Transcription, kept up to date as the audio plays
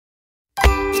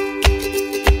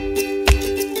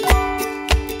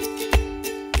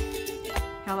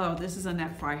this is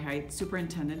Annette Freiheit,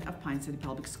 Superintendent of Pine City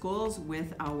Public Schools,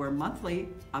 with our monthly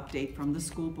update from the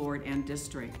school board and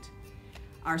district.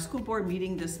 Our school board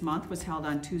meeting this month was held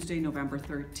on Tuesday, November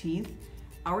 13th.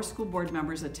 Our school board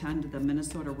members attend the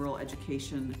Minnesota Rural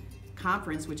Education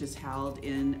Conference, which is held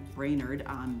in Brainerd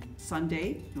on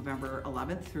Sunday, November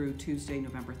 11th through Tuesday,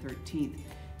 November 13th.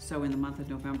 So in the month of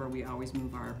November, we always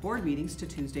move our board meetings to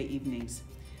Tuesday evenings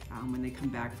when they come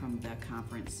back from the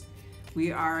conference.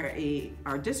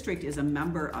 Our district is a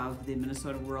member of the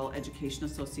Minnesota Rural Education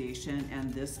Association,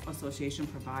 and this association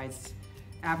provides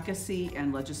advocacy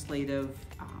and legislative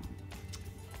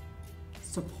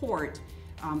support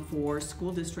for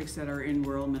school districts that are in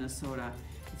rural Minnesota.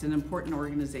 It's an important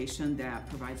organization that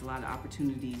provides a lot of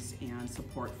opportunities and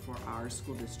support for our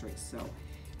school districts. So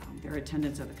their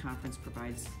attendance at the conference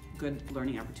provides good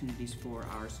learning opportunities for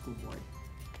our school board.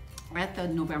 At the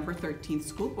November 13th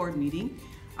school board meeting,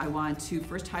 I want to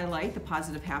first highlight the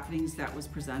positive happenings that was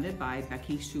presented by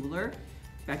Becky Schuler.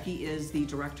 Becky is the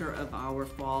director of our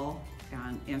fall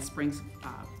and spring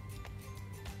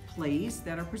plays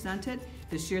that are presented.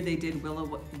 This year they did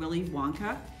Willy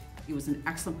Wonka. It was an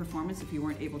excellent performance. If you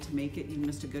weren't able to make it, you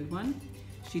missed a good one.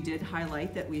 She did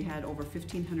highlight that we had over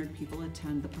 1,500 people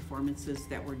attend the performances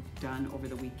that were done over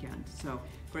the weekend. So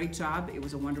great job. It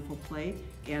was a wonderful play,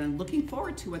 and looking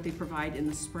forward to what they provide in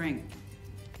the spring.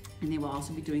 And they will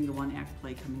also be doing the one-act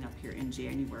play coming up here in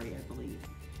January, I believe.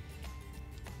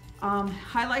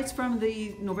 Highlights from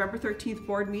the November 13th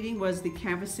board meeting was the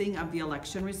canvassing of the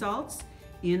election results.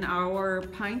 In our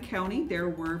Pine County, there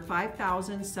were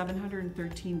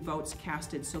 5,713 votes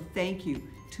casted, so thank you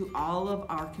to all of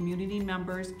our community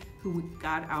members who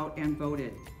got out and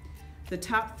voted. The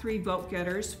top 3 vote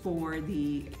getters for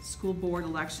the school board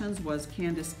elections was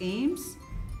Candace Ames,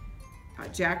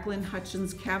 Jacqueline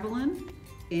Hutchins Cavalin,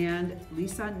 and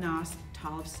Lisa Noss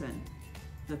Tollefson.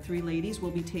 The 3 ladies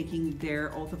will be taking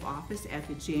their oath of office at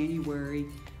the January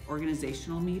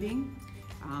organizational meeting.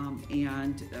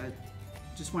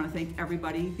 Just want to thank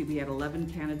everybody. We had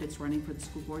 11 candidates running for the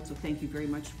school board, so thank you very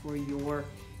much for your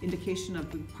indication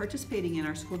of participating in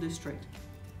our school district.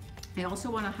 I also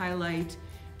want to highlight,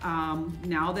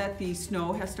 now that the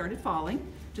snow has started falling,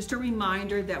 just a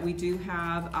reminder that we do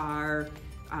have our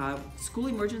school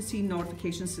emergency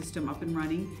notification system up and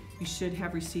running. You should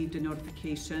have received a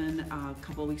notification a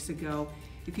couple weeks ago.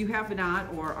 If you have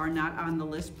not or are not on the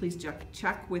list, please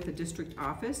check with the district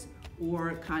office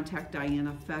or contact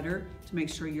Diana Fetter to make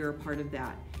sure you're a part of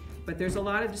that. But there's a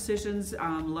lot of decisions,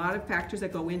 a lot of factors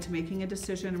that go into making a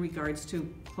decision in regards to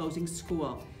closing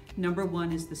school. Number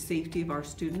 1 is the safety of our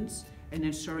students and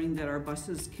ensuring that our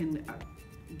buses can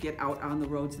get out on the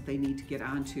roads that they need to get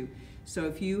onto. So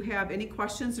if you have any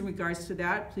questions in regards to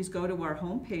that, please go to our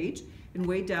home page, and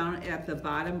way down at the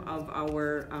bottom of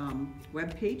our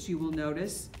web page, you will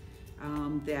notice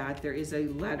that there is a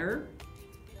letter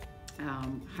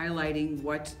highlighting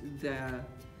what the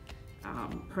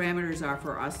parameters are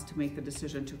for us to make the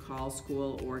decision to call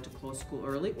school or to close school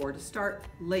early or to start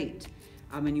late.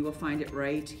 And you will find it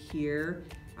right here.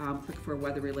 Click for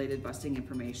weather-related busing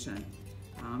information.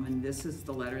 And this is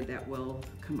the letter that will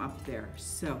come up there.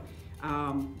 So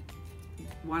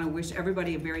want to wish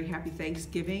everybody a very happy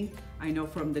Thanksgiving. I know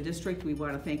from the district we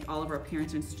want to thank all of our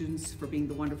parents and students for being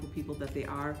the wonderful people that they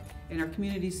are, and our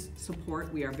community's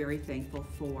support we are very thankful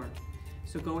for.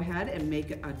 So go ahead and make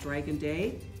it a Dragon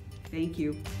Day. Thank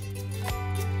you.